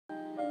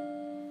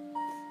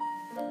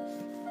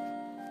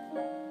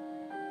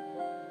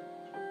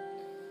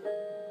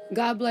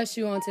God bless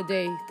you on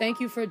today. Thank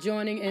you for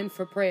joining in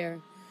for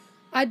prayer.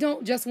 I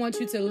don't just want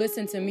you to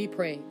listen to me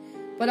pray,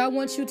 but I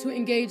want you to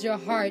engage your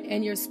heart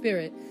and your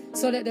spirit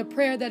so that the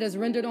prayer that is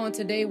rendered on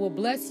today will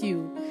bless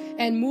you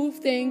and move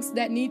things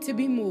that need to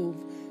be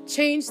moved,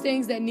 change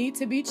things that need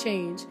to be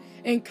changed,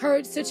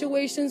 encourage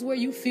situations where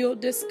you feel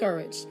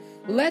discouraged.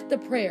 Let the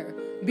prayer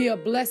be a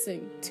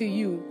blessing to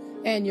you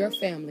and your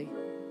family.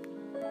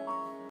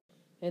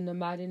 In the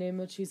mighty name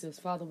of Jesus,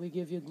 Father, we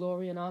give you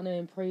glory and honor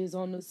and praise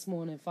on this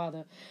morning,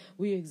 Father.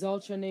 We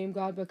exalt your name,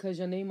 God, because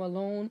your name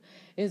alone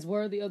is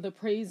worthy of the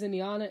praise and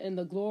the honor and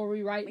the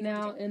glory right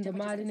now. In the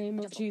mighty name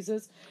of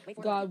Jesus,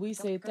 God, we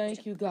say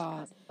thank you,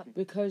 God,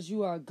 because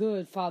you are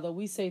good, Father.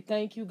 We say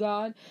thank you,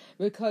 God,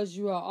 because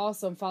you are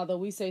awesome, Father.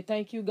 We say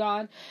thank you,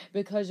 God,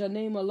 because your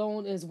name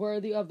alone is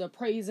worthy of the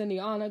praise and the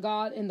honor,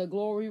 God, and the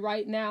glory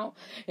right now.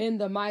 In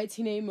the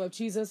mighty name of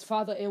Jesus,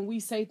 Father, and we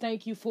say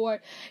thank you for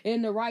it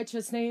in the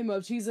righteous name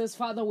of Jesus,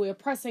 Father. We're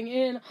pressing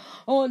in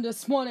on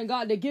this morning,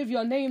 God, to give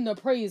your name the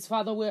praise,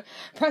 Father. We're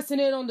pressing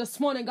in on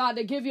this morning, God,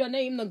 to give your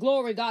name the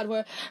glory, God.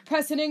 We're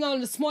pressing in on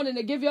this morning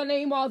to give your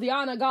name all the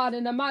honor, God,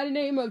 in the mighty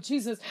name of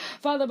Jesus,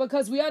 Father,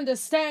 because we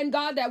understand,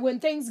 God, that when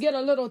things get a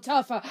little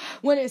tougher,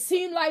 when it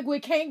seems like we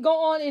can't go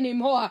on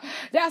anymore,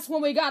 that's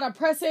when we got to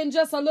press in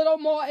just a little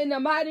more in the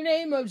mighty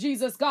name of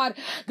Jesus, God,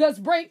 because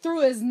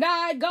breakthrough is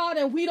nigh, God,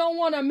 and we don't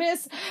want to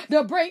miss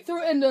the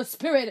breakthrough in the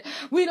spirit.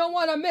 We don't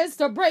want to miss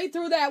the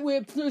breakthrough that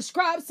we've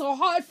prescribed so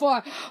hard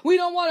for. We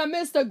don't want to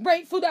miss the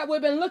breakthrough that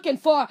we've been looking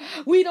for.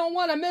 We don't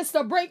want to miss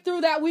the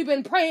breakthrough that we've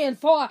been praying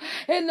for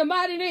in the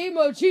mighty name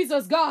of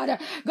Jesus, God.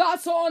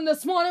 God, so on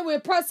this morning we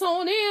press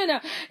on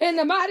in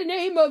the mighty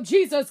name of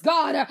Jesus,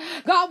 God.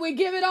 God, we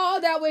give it all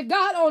that we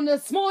got on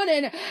this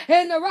morning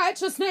in the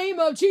righteous name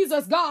of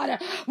Jesus, God.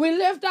 We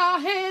lift our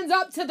hands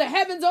up to the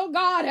heavens, oh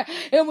God,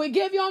 and we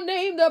give your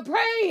name the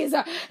praise,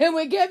 and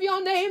we give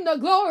your name the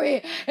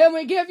glory, and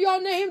we give your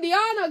name the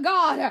honor,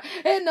 God,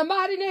 in the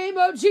mighty name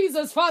of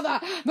Jesus, Father,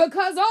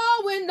 because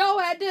all we know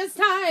at this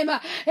time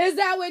is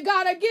that we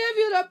gotta give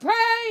you the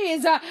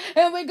praise,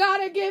 and we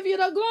gotta give you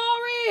the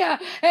glory,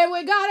 and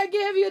we gotta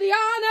give you the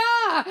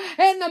honor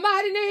in the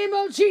mighty name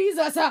of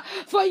Jesus.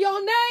 For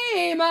your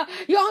name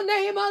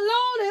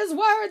alone is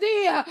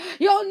worthy.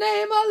 Your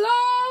name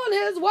alone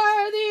is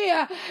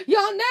worthy.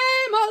 Your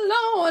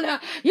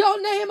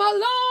name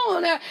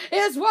alone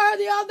is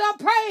worthy of the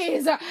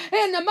praise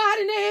in the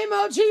mighty name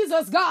of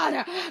Jesus,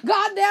 God.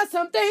 God, there's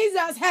some things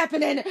that's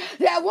happening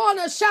that want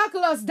to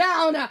shackle us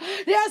down.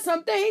 There's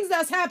some things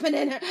that's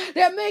happening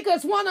that make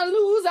us want to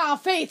lose our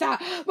faith.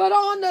 But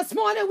on this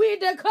morning, we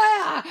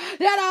declare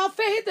that our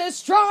faith is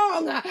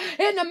strong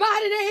in the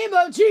mighty name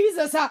of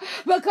Jesus,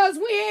 because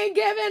we ain't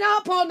giving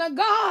up on the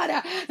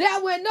God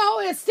that we know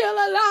is still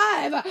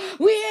alive.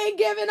 We ain't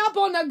giving up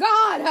on the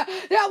God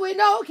that we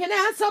know can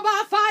answer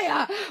by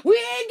fire. We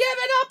ain't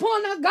giving up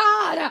on the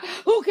God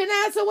who can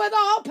answer with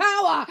all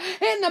power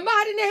in the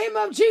mighty name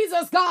of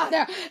Jesus, God.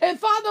 And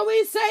Father,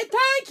 we say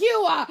thank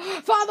you.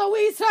 Father,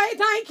 we say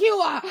thank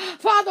you.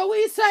 Father,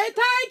 we say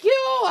thank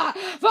you.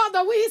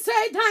 Father, we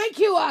say thank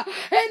you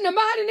in the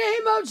mighty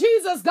name of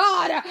Jesus,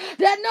 God,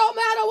 that no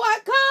matter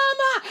what come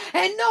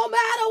and no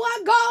matter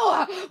what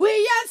go, we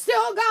yet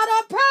still got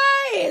a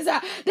praise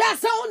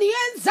that's on the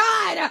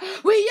inside.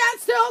 We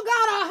yet still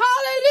got a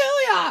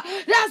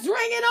hallelujah that's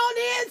ringing on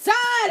the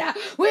inside.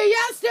 We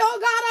yet still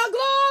got a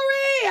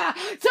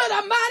glory to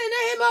the mighty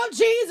name of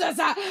Jesus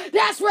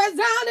that's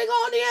resounding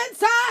on the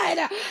inside.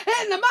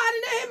 In the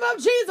mighty name of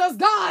Jesus,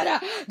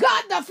 God.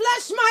 God, the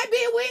flesh might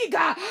be weak,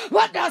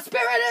 but the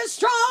spirit is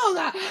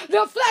strong.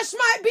 The flesh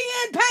might be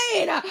in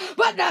pain,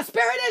 but the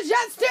spirit is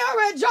yet still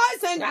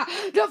rejoicing.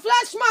 The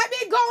flesh might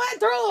be going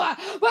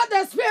through, but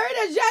the spirit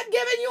is yet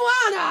giving you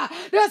honor.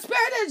 The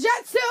spirit is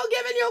yet still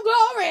giving you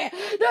glory.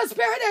 The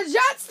spirit is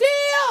yet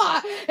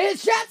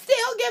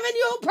still giving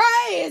you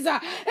praise.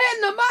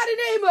 In the mighty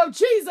name of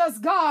Jesus,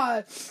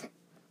 God.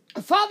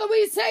 Father,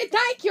 we say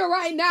thank you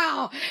right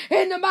now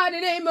in the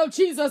mighty name of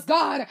Jesus,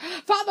 God.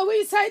 Father,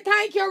 we say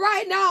thank you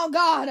right now,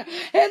 God,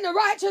 in the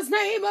righteous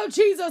name of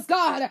Jesus,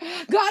 God.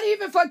 God,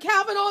 even for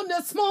Calvin on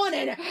this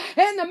morning,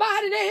 in the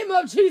mighty name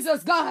of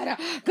Jesus, God.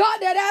 God,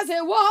 that as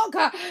he walk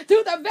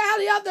through the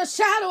valley of the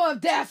shadow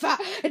of death,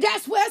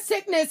 that's where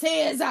sickness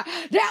is.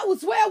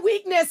 That's where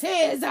weakness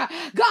is.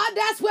 God,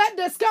 that's where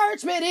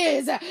discouragement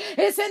is.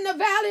 It's in the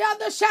valley of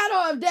the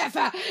shadow of death.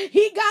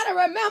 He got to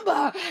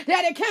remember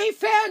that it can't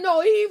fare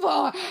no evil,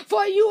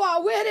 for you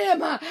are with him.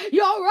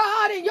 Your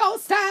rod and your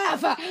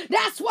staff,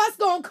 that's what's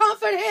going to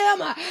comfort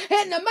him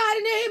in the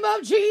mighty name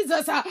of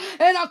Jesus.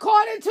 And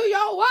according to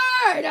your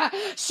word,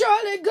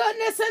 surely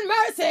goodness and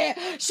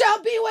mercy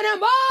shall be with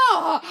him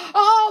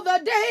all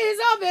the days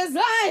of his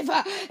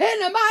life. In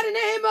the mighty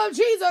name of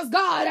Jesus,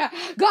 God.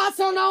 God,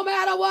 so no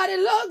matter what it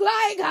looked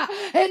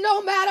like, and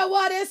no matter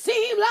what it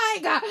seemed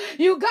like,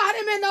 you got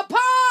him in the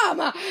palm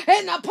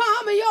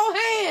of your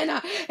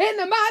hand. In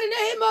the mighty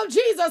name of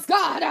Jesus,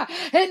 God.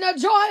 in the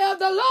joy of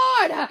the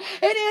Lord.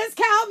 It is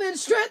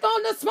Calvin's strength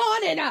on this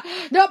morning.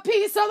 The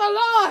peace of the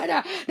Lord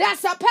that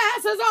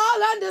surpasses all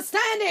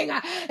understanding.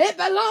 It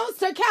belongs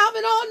to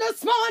Calvin on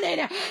this morning.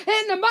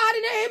 In the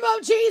mighty name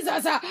of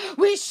Jesus,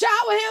 we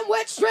shower him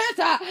with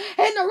strength.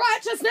 In the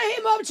righteous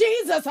name of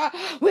Jesus,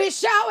 we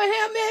shower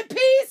him in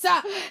peace.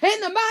 In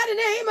the mighty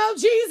name of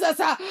Jesus,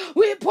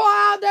 we pour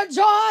out the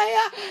joy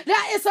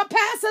that it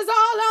surpasses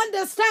all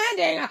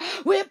understanding.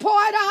 We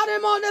pour it out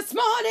him on this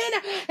morning.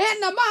 In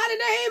the mighty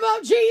name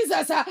of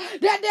Jesus,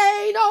 that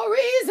there ain't no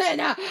reason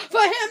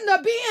for him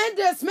to be in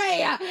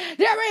dismay.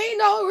 There ain't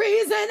no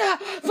reason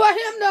for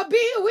him to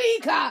be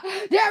weak.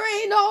 There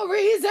ain't no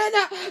reason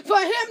for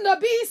him to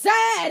be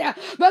sad,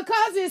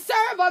 because he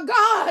serve a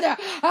God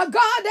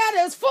that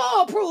is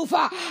foolproof,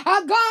 a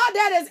God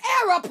that is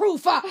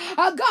error-proof, a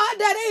God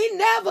that ain't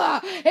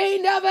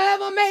never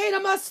ever made a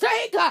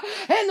mistake.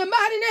 In the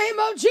mighty name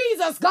of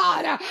Jesus,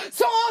 God.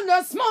 So on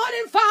this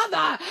morning,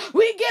 Father,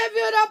 we give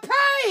you the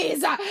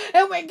praise,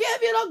 and we give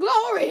you the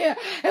glory,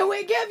 and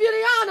we give you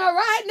the honor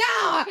right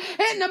now,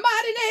 in the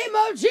mighty name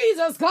of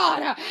Jesus,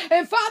 God.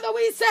 And Father,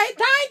 we say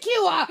thank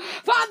you.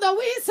 Father,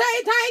 we say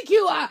thank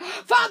you.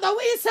 Father,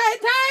 we say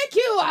thank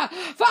you.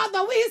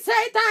 Father, we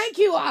say thank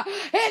you.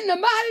 In the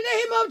mighty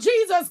name of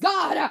Jesus,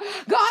 God.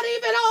 God,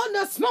 even on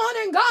this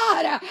morning,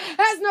 God,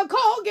 as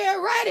Nicole get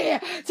ready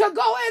to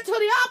go into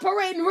the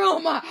operating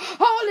room,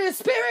 Holy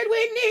Spirit,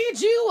 we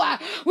need you.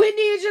 We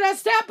need you to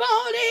step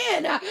on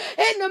in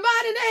the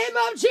mighty name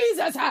of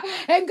Jesus.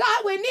 And God,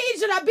 we need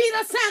you to be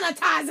the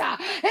sanitizer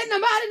in the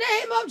mighty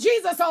name of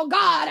Jesus, oh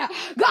God.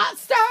 God,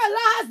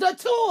 sterilize the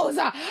tools,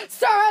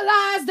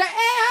 sterilize the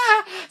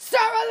air,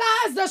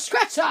 sterilize the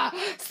stretcher,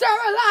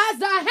 sterilize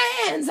the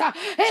hands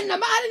in the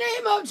mighty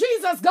name of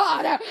Jesus,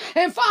 God.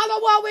 And Father,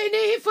 what we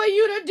need for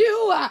you to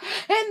do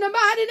in the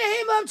mighty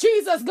name of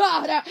Jesus,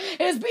 God,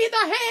 is be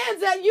the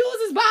hands that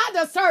uses by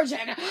the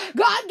surgeon.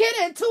 God,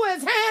 get into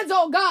his hands,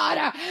 oh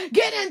God.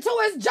 Get into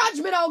his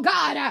judgment, oh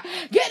God.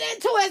 Get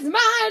into his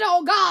mind,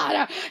 oh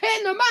God.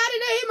 In the mighty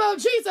name of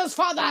Jesus,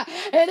 Father.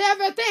 And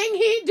everything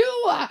he do,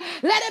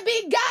 let it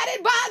be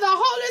guided by the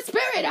Holy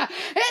Spirit.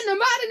 In the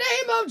mighty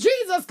name of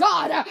Jesus,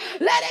 God.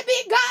 Let it be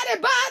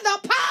guided by the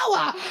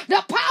power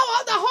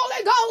of the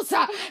Holy Ghost.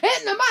 In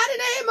the mighty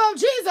name of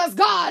Jesus,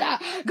 God.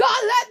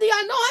 God, let the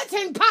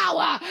anointing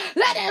power,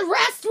 let it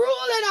rest,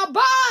 rule, and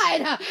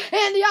abide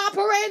in the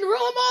operating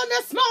room on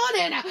this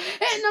morning.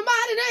 In the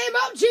mighty name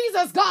of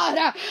Jesus, God.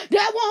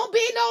 There won't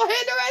be no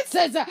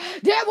hindrances.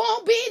 There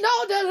won't be no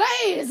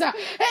delays.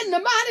 In the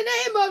mighty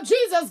name of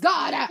Jesus,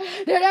 God.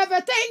 That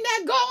everything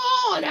that go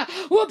on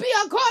will be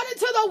according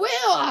to the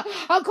will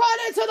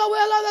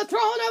of the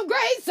throne of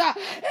grace.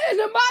 In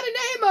the mighty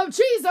name of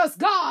Jesus,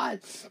 God.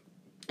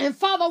 And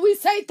Father, we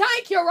say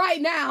thank you right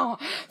now.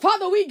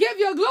 Father, we give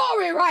you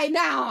glory right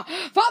now.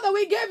 Father,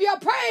 we give you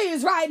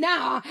praise right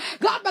now.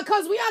 God,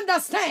 because we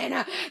understand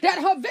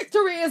that her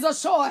victory is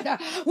assured.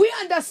 We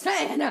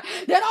understand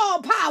that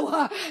all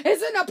power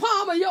is in the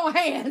palm of your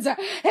hands.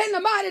 In the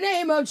mighty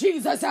name of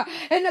Jesus.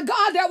 And the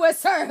God that we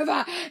serve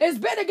is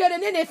bigger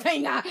than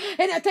anything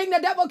the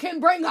devil can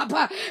bring up,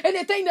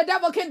 anything the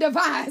devil can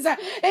devise,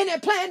 any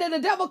plan that the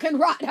devil can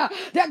write.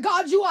 That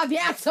God, you are the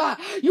answer.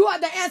 You are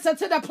the answer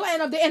to the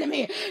plan of the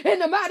enemy. In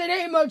the mighty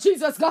name of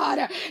Jesus, God.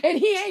 And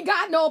he ain't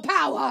got no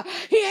power.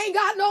 He ain't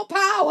got no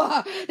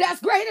power that's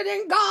greater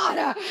than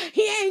God.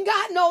 He ain't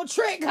got no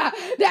trick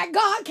that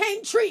God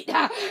can't treat.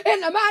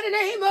 In the mighty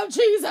name of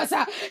Jesus.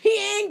 He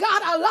ain't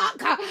got a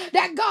lock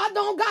that God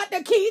don't got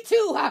the key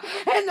to.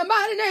 In the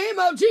mighty name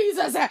of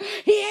Jesus.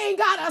 He ain't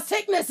got a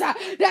sickness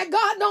that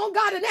God don't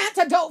got an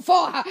antidote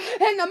for.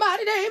 In the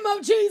mighty name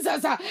of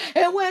Jesus.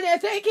 And when they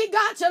think he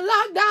got you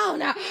locked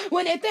down,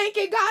 when they think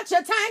he got you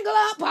tangled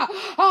up,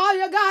 all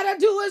you gotta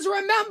do is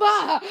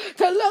remember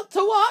to look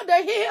toward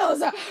the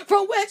hills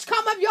from which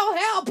cometh your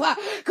help,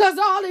 because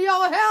all of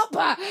your help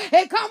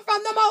it come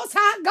from the Most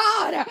High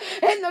God.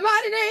 In the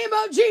mighty name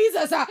of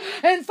Jesus.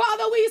 And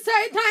Father, we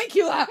say thank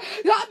you,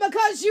 God,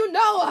 because you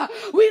know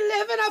we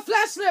live in a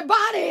fleshly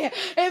body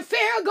and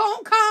fear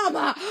gonna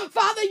come.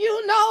 Father,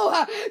 you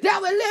know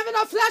that we live in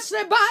a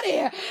fleshly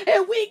body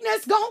and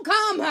weakness gonna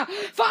come.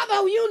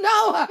 Father, you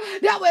know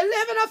that we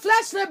live in a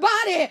fleshly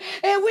body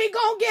and we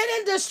gonna get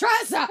in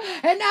distress.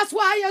 And that's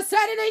why you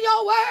said it in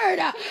your word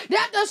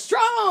that the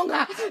strong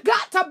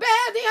got to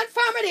bear the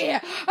infirmity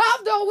of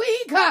the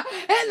weak.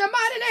 In the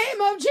mighty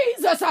name of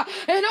Jesus.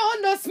 And on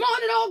this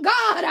morning, oh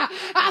God,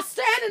 I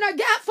stand in a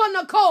gap for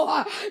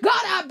Nicole.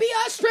 God, I be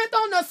her strength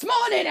on this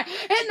morning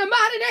in the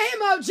mighty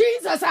name of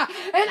Jesus.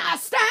 And I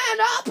stand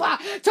up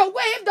to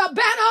wave the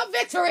banner of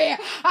victory.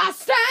 I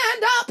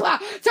stand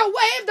up to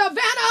wave the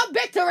banner of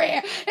victory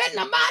in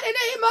the mighty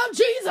name of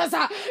Jesus.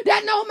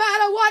 That no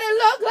matter what it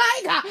look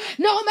like,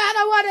 no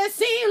matter what it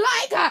seem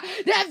like,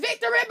 that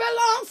victory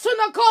belongs to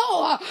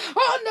Nicole.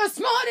 On this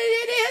morning,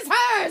 it is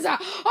hers.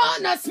 On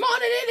this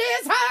morning, it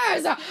is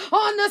hers.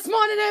 On this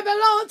morning, it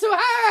belongs to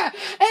her.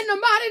 In the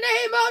mighty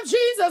name of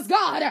Jesus,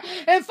 God.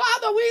 And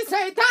Father, we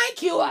say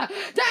thank you.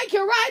 Thank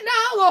you right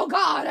now, oh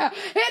God,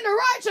 in the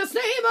righteous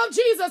name of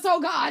Jesus, oh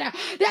God,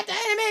 that the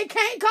enemy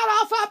can't cut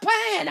off our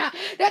plan,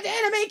 that the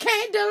enemy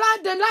can't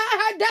deny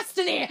her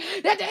destiny,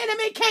 that the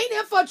enemy can't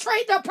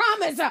infiltrate the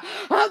promise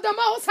of the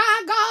Most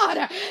High God,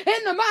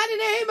 in the mighty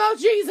name of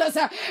Jesus.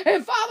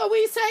 And Father,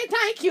 we say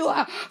thank you.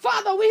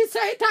 Father, we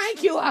say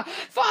thank you.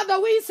 Father,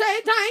 we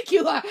say thank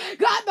you.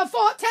 God,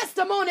 before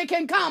testimony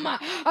can come, a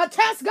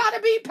test got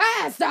to be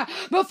passed.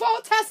 Before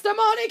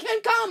testimony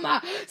can come,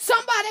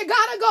 somebody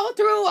got to go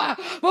through.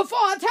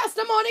 Before a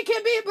testimony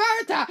can be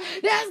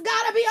birthed, there's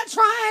got to be a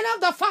trying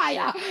of the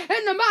fire,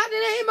 in the mighty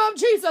name of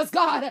Jesus,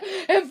 God.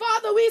 And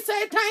Father, we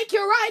say thank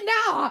you right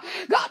now,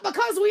 God,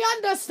 because we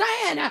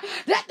understand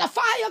that the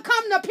fire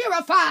come to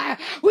purify.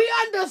 We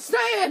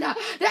understand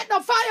that the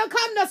fire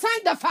come to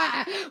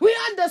sanctify. We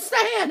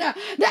understand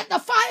that the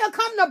fire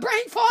come to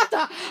bring forth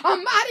a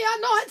mighty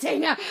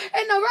anointing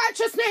in the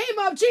righteous name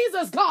of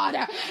Jesus, God.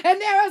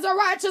 And there is a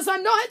righteous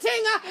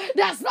anointing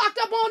that's locked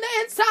up on the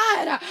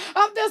inside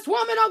of this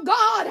woman of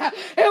God.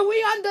 And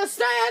we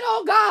understand,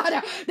 oh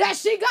God, that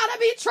she got to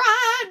be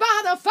tried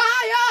by the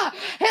fire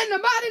in the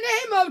mighty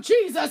name of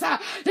Jesus.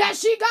 That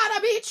she got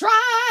to be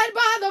tried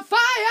by the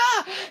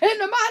fire in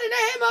the mighty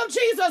name of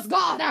Jesus,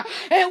 God.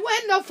 And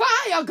when the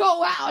fire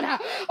go out,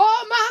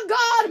 oh my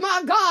God,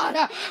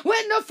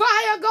 when the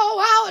fire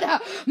go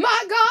out,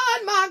 my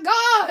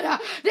God,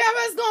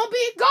 there is going to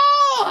be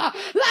gold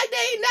like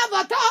they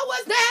never thought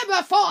was there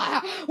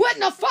before. When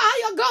the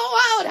fire go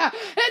out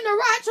in the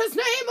righteous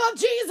name of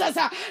Jesus,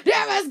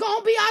 there is going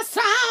to be a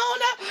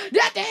sound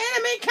that the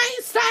enemy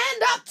can't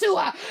stand up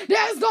to.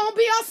 There's going to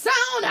be a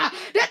sound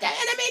that the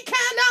enemy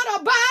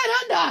cannot abide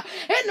under.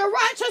 In the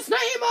righteous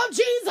name of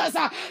Jesus,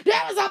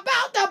 there is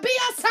about to be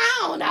a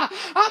sound, a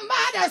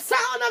mighty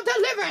sound of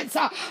deliverance,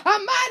 a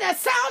mighty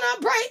sound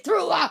of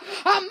breakthrough, a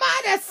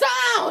mighty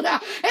sound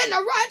in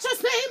the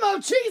righteous name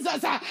of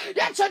Jesus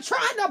that you're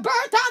trying to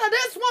birth out of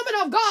this woman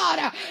of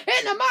God.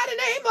 In the mighty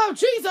name of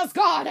Jesus,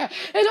 God.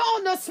 And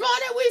on this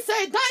morning we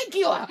say thank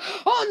you.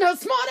 On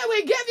this morning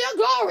we give you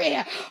glory.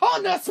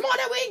 On this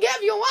morning we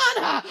give you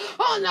honor.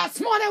 On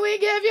this morning we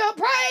give you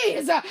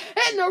praise.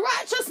 In the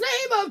righteous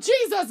name of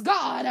Jesus,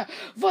 God,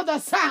 for the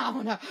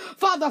sound.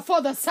 Father,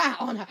 for the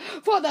sound.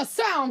 For the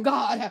sound,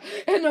 God.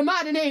 In the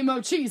mighty name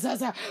of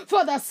Jesus.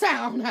 For the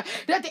sound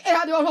that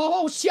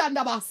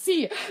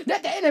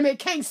the enemy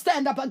can't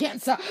stand up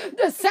against.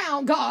 The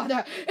sound, God.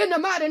 In the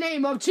mighty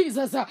name of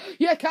Jesus.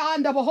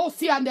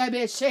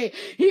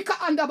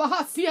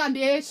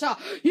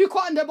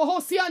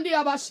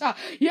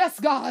 Yes,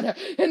 God.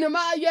 In the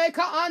mighty name,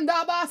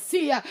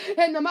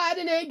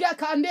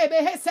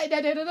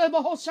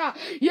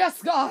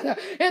 yes, God.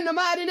 In the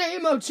mighty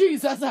name of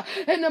Jesus.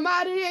 In the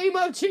mighty name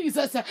of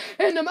Jesus.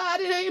 In the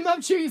mighty name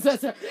of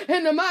Jesus.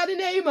 In the mighty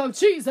name of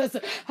Jesus.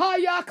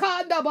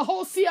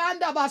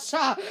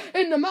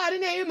 In the mighty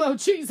name of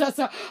Jesus.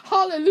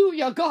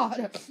 Hallelujah,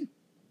 God.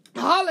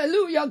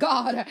 Hallelujah,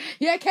 God.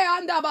 In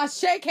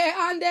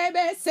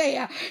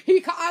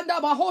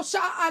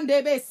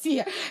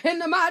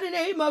the mighty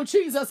name of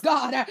Jesus,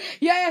 God.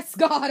 Yes,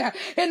 God.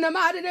 In the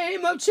mighty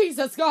name of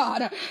Jesus,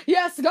 God.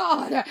 Yes,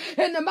 God.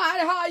 In the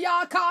mighty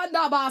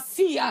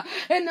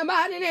in the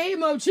mighty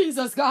name of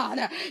Jesus, God.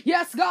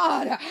 Yes,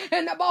 God.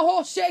 In the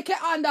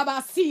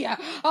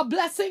a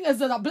blessing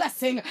is a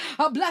blessing.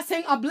 A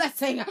blessing, a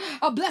blessing.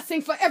 A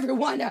blessing for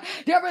everyone.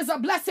 There is a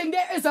blessing.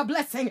 There is a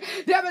blessing.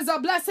 There is a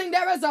blessing.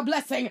 There is a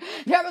blessing.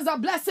 There is a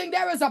blessing.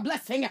 There is a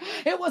blessing.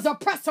 It was a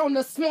press on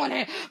this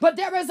morning, but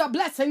there is a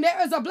blessing.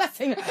 There is a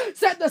blessing,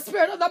 said the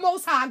Spirit of the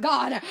Most High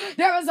God.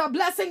 There is a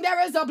blessing.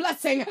 There is a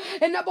blessing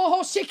in the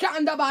Bohoshika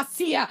and the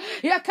Basia.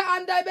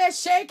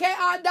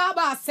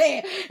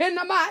 In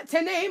the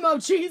mighty name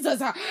of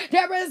Jesus,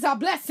 there is a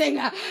blessing.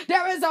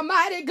 There is a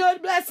mighty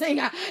good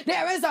blessing.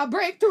 There is a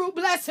breakthrough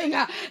blessing.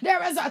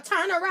 There is a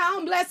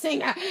turnaround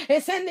blessing.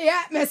 It's in the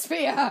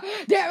atmosphere.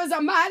 There is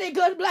a mighty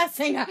good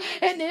blessing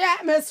in the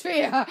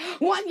atmosphere.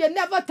 One you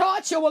never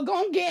thought you were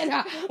going to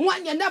get.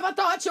 One you never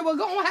thought you were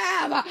going to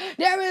have.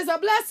 There is a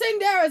blessing.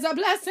 There is a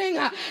blessing.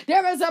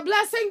 There is a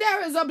blessing.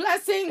 There is a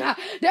blessing.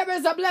 There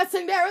is a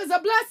blessing. There is a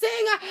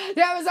blessing.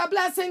 There is a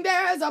blessing.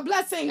 There is a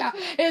blessing.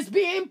 It's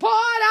being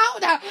poured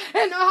out.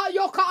 And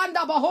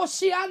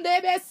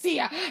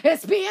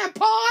it's being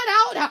poured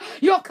out.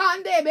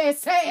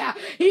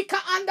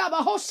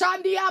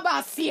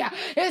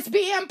 It's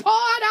being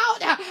poured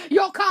out.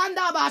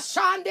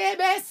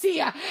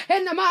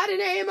 In the mighty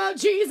name of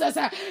Jesus,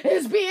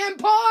 is being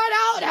poured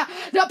out.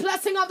 The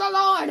blessing of the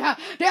Lord.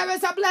 There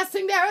is a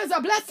blessing. There is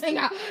a blessing.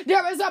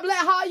 There is a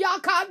blessing.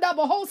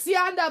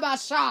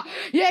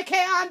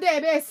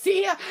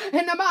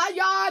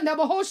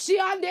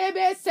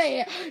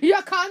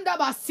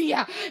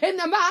 In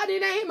the mighty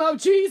name of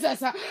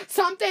Jesus,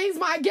 some things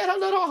might get a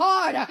little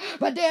hard,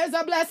 but there's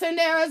a blessing.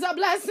 There is a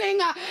blessing.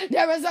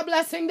 There is a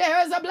blessing.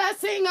 There is a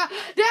blessing.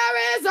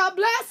 There is a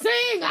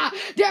blessing.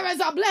 There is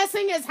a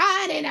blessing is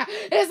hiding.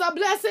 Is a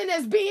blessing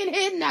is being hidden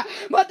hidden,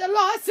 but the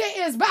Lord said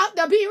it's about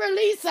to be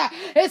released.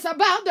 It's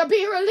about to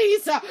be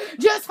released.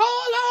 Just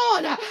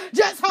hold on.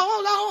 Just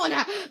hold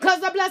on.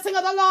 Because the blessing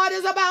of the Lord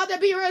is about to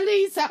be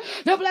released.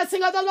 The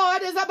blessing of the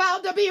Lord is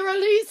about to be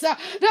released.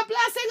 The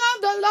blessing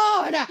of the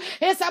Lord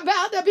is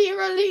about to be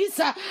released.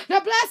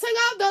 The blessing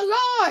of the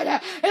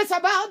Lord is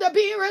about to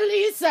be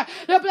released.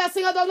 The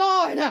blessing of the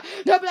Lord.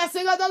 The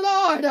blessing of the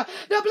Lord.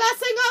 The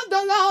blessing of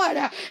the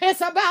Lord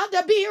is about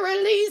to be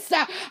released.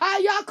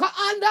 Ayaka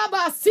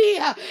andabasi.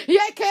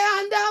 Yeke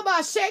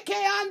andabasheke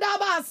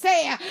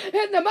andabase.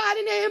 In the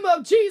mighty name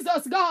of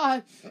Jesus,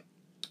 God.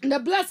 The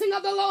blessing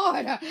of the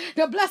Lord,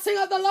 the blessing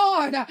of the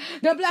Lord,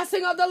 the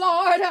blessing of the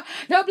Lord,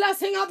 the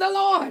blessing of the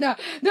Lord,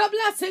 the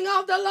blessing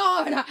of the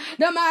Lord,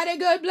 the mighty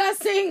good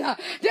blessing.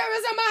 There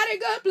is a mighty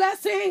good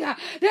blessing.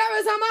 There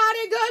is a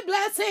mighty good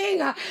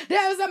blessing.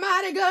 There is a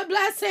mighty good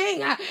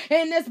blessing.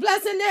 In this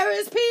blessing there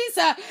is peace.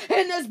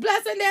 In this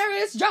blessing there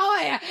is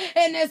joy.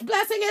 In this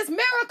blessing is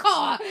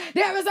miracle.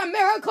 There is a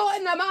miracle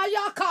in the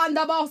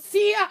Mayakanda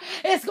Bosia.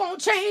 It's going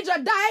to change a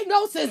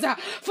diagnosis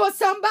for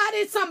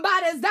somebody.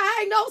 Somebody's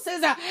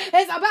diagnosis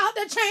is about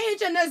to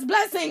change in this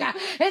blessing.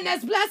 In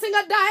this blessing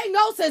of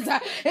diagnosis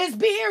is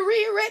being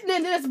rewritten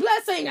in this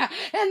blessing.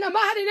 In the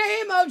mighty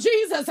name of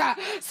Jesus,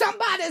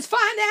 somebody's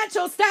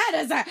financial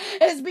status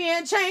is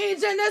being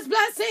changed in this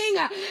blessing.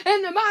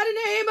 In the mighty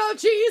name of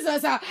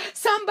Jesus,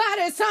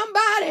 somebody's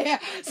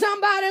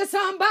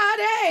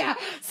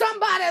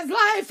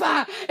life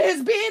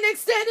is being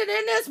extended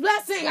in this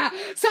blessing.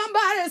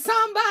 Somebody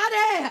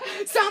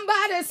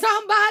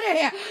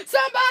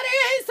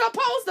ain't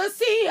supposed to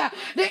see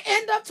the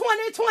end of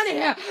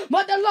 2020,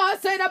 but the Lord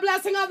said the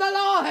blessing of the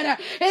Lord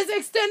is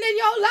extending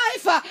your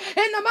life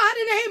in the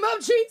mighty name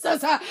of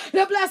Jesus.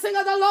 The blessing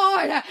of the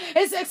Lord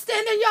is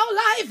extending your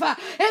life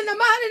in the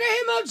mighty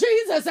name of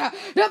Jesus.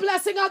 The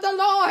blessing of the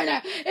Lord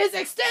is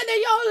extending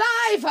your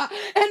life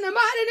in the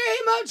mighty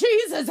name of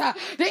Jesus.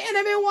 The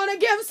enemy want to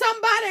give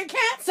somebody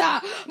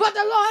cancer, but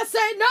the Lord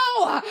say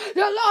no.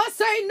 The Lord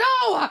say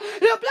no.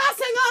 The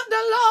blessing of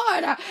the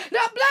Lord,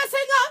 the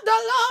blessing of the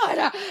Lord,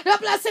 the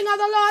blessing of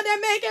the Lord that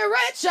make it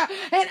rich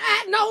and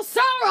add no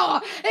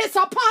sorrow. It's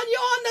upon you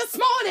on this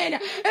morning.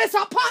 It's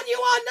upon you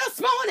on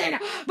this morning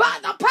by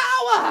the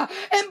power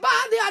and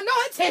by the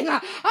anointing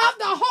of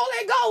the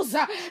Holy Ghost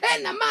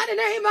in the mighty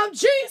name of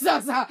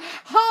Jesus.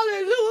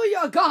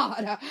 Hallelujah,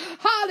 God.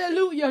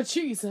 Hallelujah,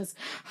 Jesus.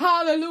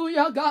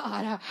 Hallelujah,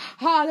 God.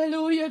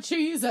 Hallelujah,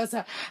 Jesus.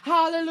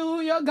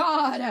 Hallelujah,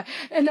 God.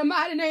 In the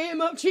mighty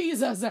name of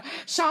Jesus.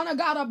 Shauna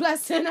got a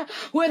blessing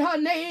with her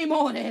name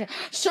on it.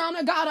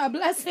 Shauna got a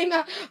blessing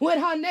with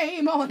her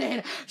name on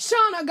it.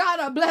 Shauna got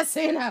a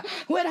blessing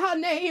with her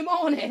name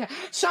on it.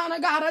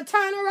 Shauna got a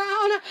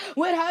turnaround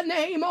with her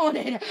name on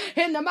it.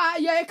 In the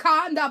Maya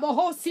Kanda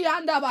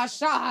Bohosianda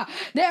Basha,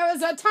 there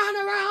is a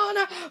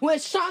turnaround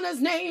with Shauna's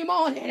name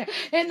on it.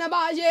 In the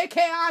Maya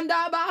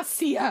Kanda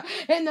Basia,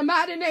 in the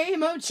mighty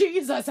name of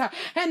Jesus,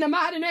 in the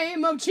mighty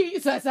name of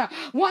Jesus.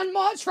 One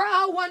more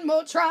trial.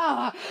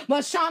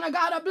 But Shauna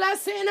got a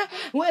blessing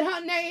with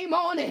her name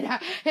on it.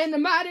 In the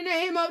mighty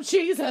name of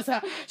Jesus,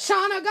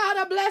 Shauna got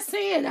a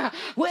blessing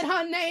with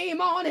her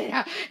name on it.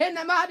 In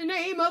the mighty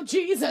name of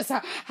Jesus,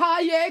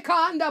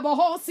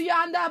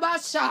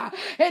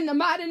 in the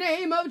mighty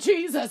name of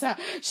Jesus,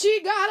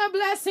 she got a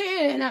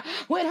blessing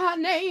with her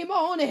name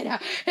on it.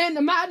 In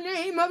the mighty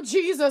name of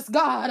Jesus,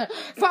 God.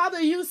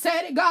 Father, you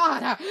said it,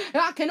 God.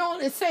 I can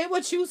only say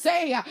what you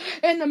say.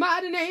 In the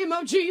mighty name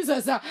of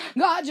Jesus,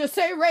 God, you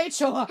say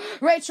Rachel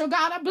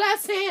got a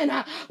blessing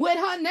with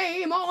her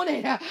name on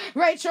it.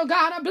 Rachel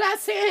got a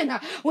blessing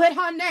with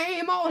her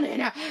name on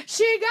it.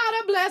 She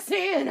got a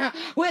blessing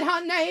with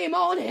her name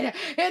on it.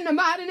 In the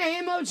mighty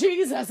name of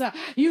Jesus,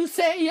 you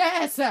say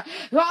yes.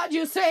 God,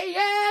 you say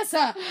yes.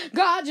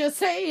 God, you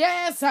say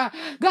yes.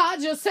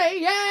 God, you say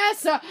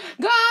yes.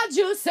 God,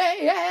 you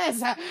say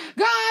yes.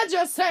 God,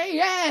 you say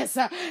yes.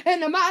 In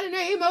the mighty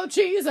name of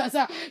Jesus,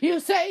 you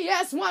say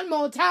yes one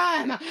more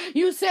time.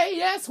 You say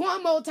yes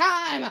one more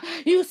time.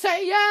 You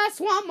say yes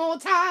one more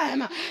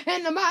time.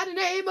 In the mighty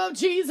name of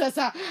Jesus,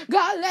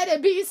 God, let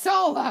it be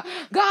so. God,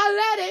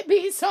 let it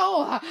be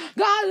so.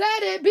 God,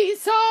 let it be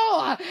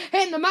so.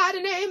 In the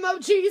mighty name of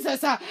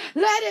Jesus,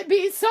 let it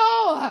be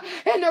so.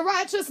 In the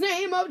righteous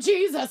name of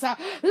Jesus,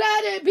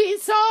 let it be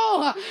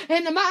so.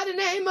 In the mighty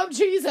name of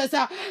Jesus,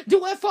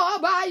 do it for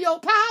by your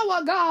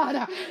power,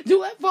 God.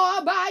 Do it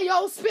for by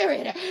your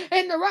spirit.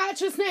 In the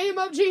righteous name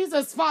of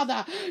Jesus,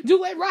 Father,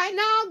 do it right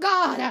now,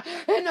 God.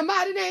 In the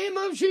mighty name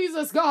of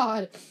Jesus,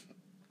 God.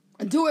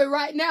 Do it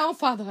right now,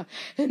 Father,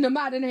 in the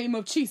mighty name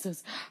of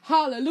Jesus.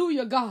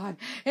 Hallelujah, God.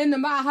 In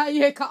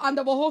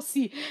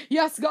the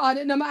yes, God,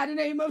 in the mighty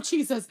name of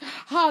Jesus.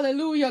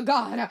 Hallelujah,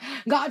 God.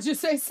 God, you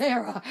say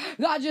Sarah.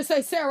 God, you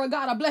say Sarah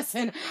got a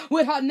blessing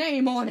with her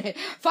name on it.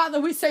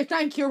 Father, we say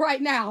thank you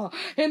right now.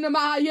 In the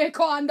mighty in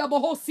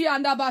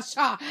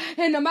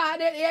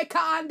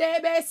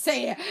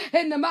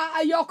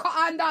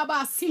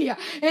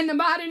the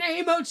mighty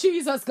name of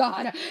Jesus,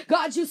 God.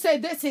 God, you say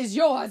this is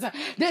yours.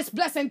 This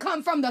blessing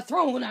come from the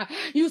throne.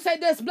 You say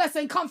this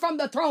blessing come from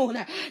the throne.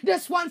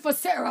 This one for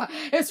Sarah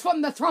is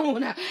from the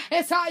throne.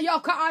 It's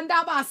Ayoka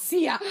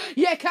andabasia.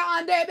 Yeka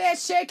andebe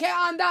sheke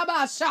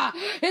andabasha.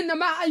 In the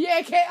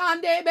yeke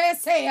andebe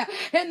say.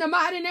 In the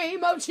mighty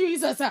name of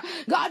Jesus.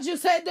 God, you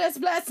said this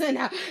blessing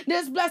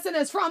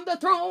is from the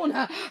throne.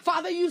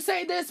 Father, you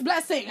say this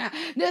blessing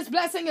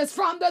is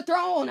from the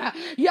throne.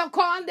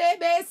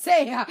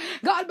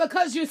 God,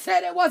 because you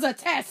said it was a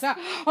test.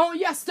 On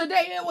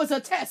yesterday it was a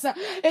test.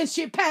 And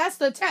she passed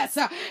the test.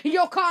 And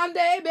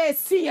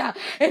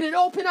it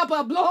opened up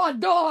a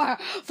door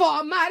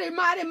for a mighty,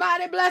 mighty,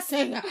 mighty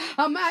blessing.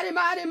 A mighty,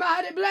 mighty,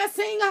 mighty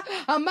blessing.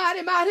 A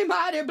mighty, mighty,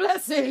 mighty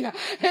blessing.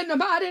 In the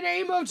mighty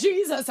name of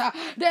Jesus.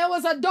 There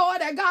was a door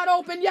that got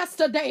opened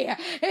yesterday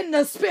in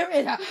the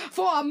spirit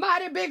for a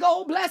mighty big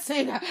old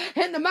blessing.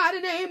 In the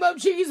mighty name of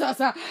Jesus.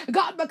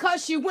 God,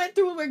 because she went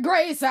through with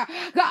grace.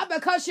 God,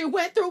 because she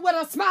went through with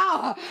a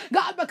smile.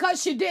 God,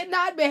 because she did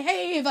not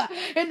behave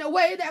in the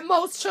way that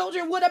most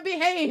children would have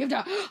behaved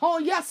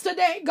on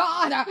yesterday,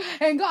 God.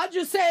 And God,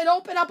 you said,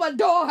 open up a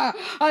door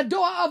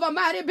of a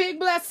mighty big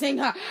blessing,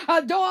 a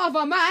door of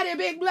a mighty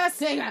big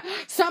blessing.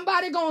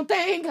 Somebody gonna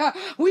think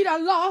we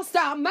done lost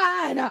our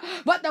mind,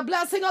 but the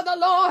blessing of the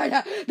Lord,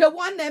 the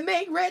one that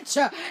make rich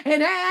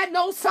and add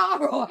no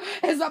sorrow,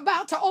 is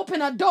about to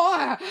open a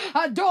door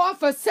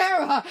for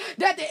Sarah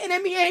that the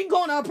enemy ain't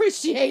gonna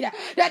appreciate,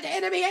 that the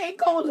enemy ain't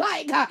gonna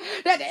like,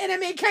 that the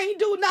enemy can't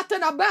do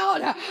nothing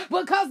about,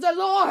 because the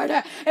Lord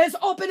is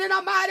opening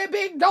a mighty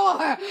big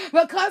door,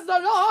 because the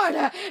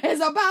Lord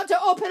is about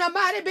to open a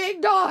mighty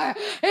big door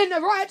in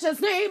the righteous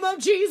name of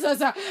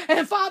Jesus.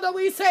 And Father,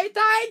 we say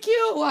thank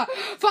you.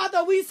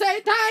 Father, we say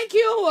thank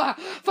you.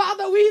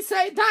 Father, we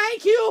say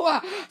thank you.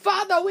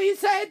 Father, we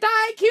say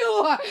thank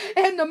you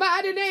in the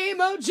mighty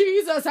name of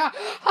Jesus.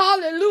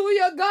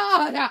 Hallelujah,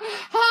 God.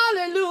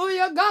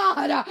 Hallelujah,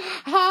 God.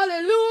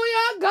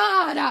 Hallelujah,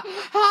 God.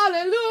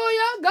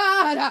 Hallelujah,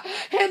 God.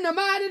 In the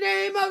mighty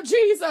name of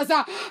Jesus.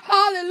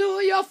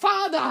 Hallelujah,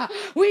 Father.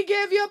 We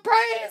give you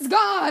praise,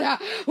 God.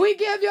 We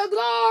give you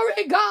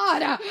glory,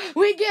 God.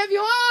 We give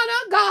you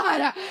honor,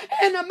 God.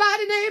 In the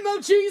mighty name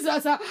of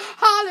Jesus.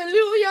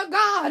 Hallelujah,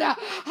 God.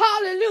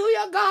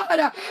 Hallelujah,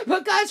 God.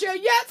 Because you're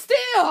yet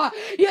still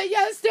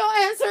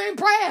answering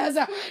prayers.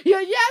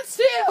 You're yet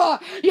still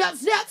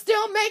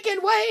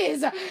making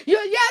ways.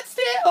 You're yet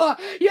still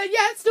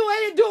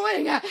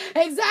doing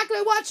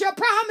exactly what you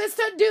promised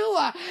to do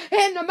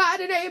in the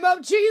mighty name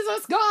of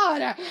Jesus,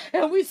 God.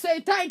 And we say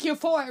thank you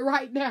for it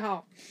right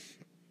now.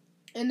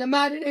 In the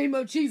mighty name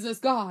of Jesus,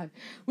 God,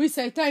 we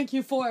say thank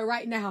you for it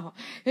right now.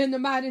 In the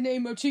mighty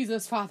name of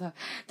Jesus, Father.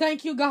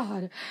 Thank you,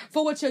 God,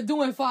 for what you're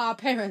doing for our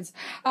parents,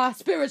 our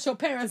spiritual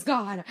parents,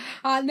 God,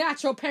 our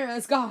natural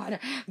parents, God.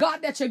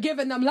 God, that you're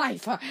giving them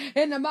life.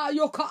 In the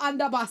Mayoka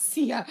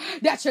Andabasia,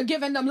 that you're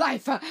giving them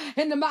life.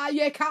 In the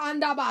Mayeka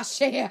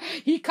Andabashe,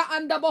 Ika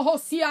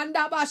Andabohosi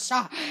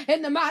Andabasha.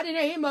 In the mighty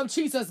name of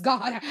Jesus,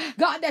 God.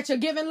 God, that you're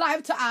giving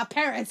life to our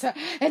parents.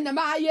 In the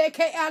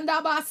Mayeke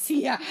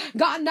Andabasia.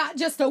 God, not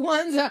just the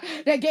ones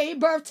that gave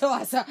birth to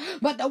us,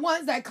 but the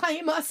ones that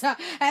claim us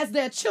as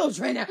their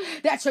children,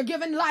 that you're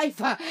giving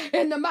life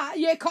in the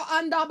mighty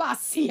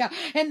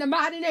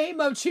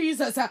name of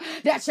Jesus,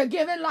 that you're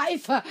giving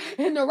life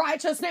in the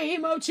righteous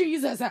name of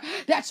Jesus,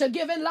 that you're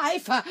giving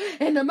life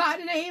in the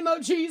mighty name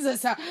of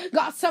Jesus.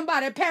 God,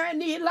 somebody parent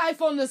need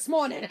life on this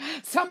morning.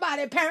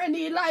 Somebody parent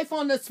need life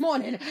on this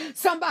morning.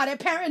 Somebody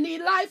parent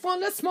need life on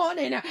this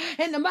morning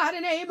in the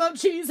mighty name of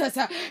Jesus.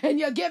 And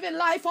you're giving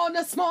life on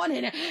this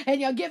morning, and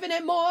you're giving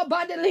it more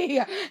abundantly.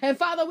 And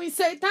Father, we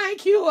say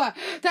thank you.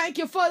 Thank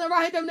you for the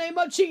right name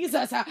of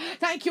Jesus.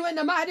 Thank you in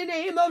the mighty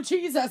name of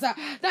Jesus.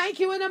 Thank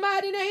you in the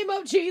mighty name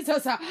of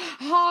Jesus.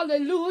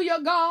 Hallelujah,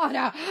 God.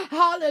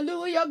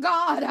 Hallelujah,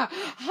 God.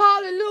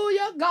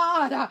 Hallelujah,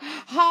 God.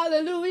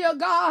 Hallelujah,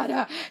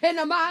 God. In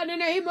the mighty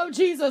name of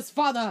Jesus,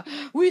 Father,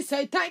 we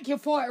say thank you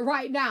for it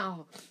right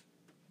now.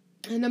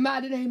 In the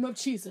mighty name of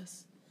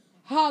Jesus.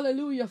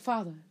 Hallelujah,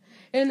 Father.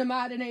 In the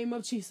mighty name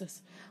of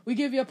Jesus. We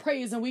give you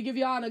praise and we give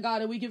you honor,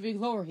 God, and we give you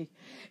glory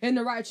in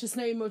the righteous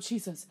name of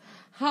Jesus.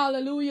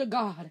 Hallelujah,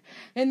 God,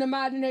 in the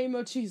mighty name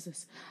of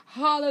Jesus.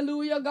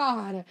 Hallelujah,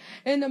 God,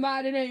 in the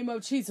mighty name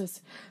of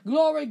Jesus.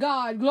 Glory,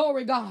 God,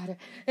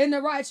 in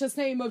the righteous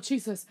name of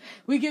Jesus.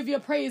 We give you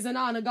praise and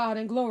honor, God,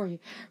 and glory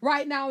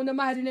right now in the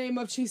mighty name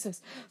of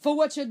Jesus for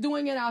what you're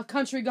doing in our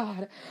country,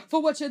 God,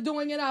 for what you're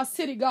doing in our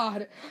city,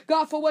 God,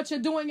 God, for what you're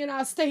doing in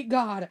our state,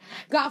 God,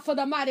 God, for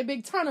the mighty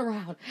big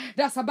turnaround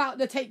that's about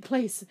to take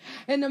place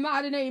in the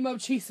mighty name of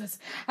Jesus.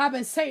 I've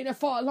been saying it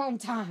for a long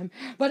time,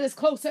 but it's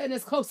closer and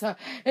it's closer,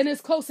 and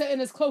it's closer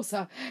and it's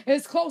closer.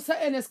 It's closer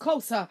and it's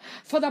closer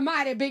for the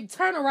mighty big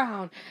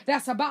turnaround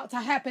that's about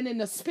to happen in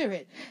the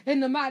spirit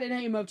in the mighty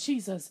name of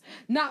Jesus.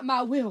 Not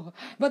my will,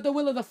 but the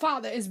will of the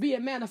Father is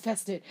being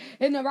manifested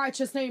in the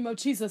righteous name of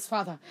Jesus,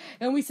 Father.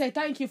 And we say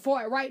thank you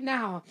for it right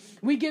now.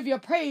 We give you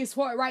praise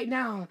for it right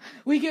now.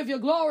 We give you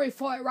glory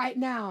for it right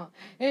now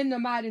in the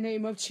mighty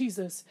name of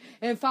Jesus.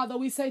 And Father,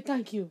 we say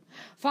thank you.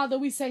 Father,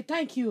 we say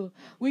thank you.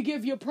 We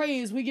give you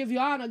praise. We give you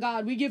honor,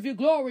 God. We give you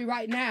glory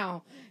right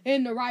now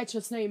in the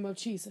righteous name of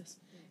Jesus.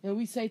 And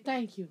we say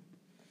thank you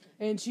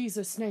in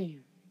Jesus'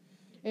 name.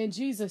 In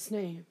Jesus'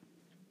 name.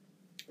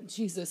 In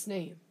Jesus'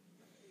 name.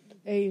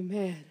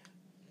 Amen.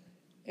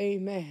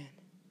 Amen.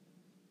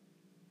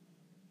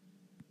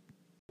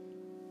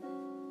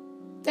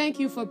 Thank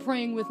you for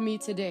praying with me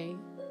today.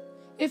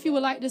 If you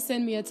would like to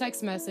send me a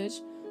text message,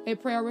 a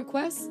prayer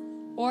request,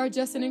 or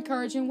just an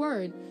encouraging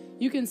word,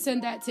 you can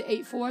send that to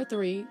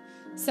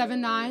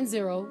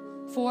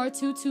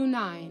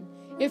 843-790-4229.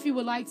 If you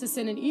would like to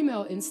send an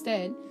email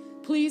instead,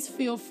 please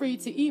feel free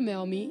to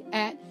email me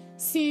at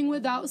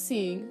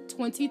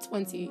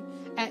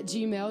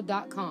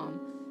seeingwithoutseeing2020@gmail.com.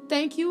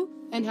 Thank you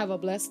and have a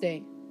blessed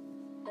day.